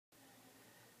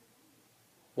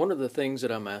One of the things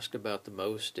that I'm asked about the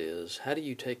most is how do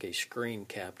you take a screen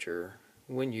capture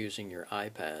when using your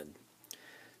iPad?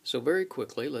 So very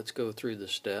quickly, let's go through the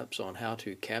steps on how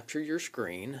to capture your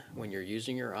screen when you're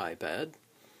using your iPad.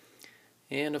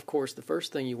 And of course, the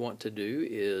first thing you want to do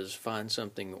is find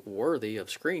something worthy of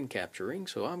screen capturing.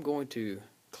 So I'm going to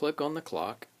click on the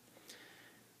clock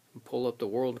and pull up the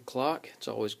world clock. It's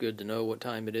always good to know what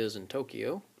time it is in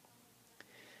Tokyo.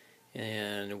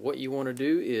 And what you want to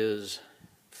do is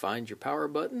find your power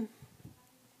button,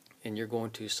 and you're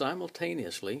going to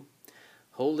simultaneously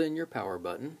hold in your power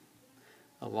button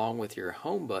along with your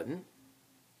home button.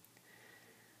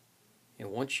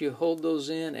 And once you hold those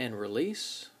in and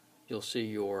release, you'll see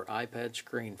your iPad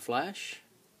screen flash.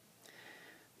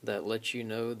 That lets you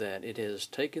know that it has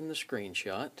taken the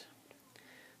screenshot.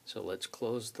 So let's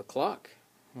close the clock.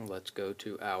 Let's go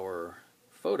to our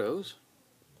photos.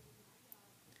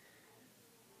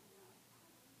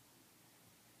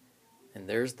 And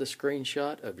there's the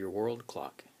screenshot of your world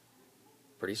clock.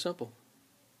 Pretty simple.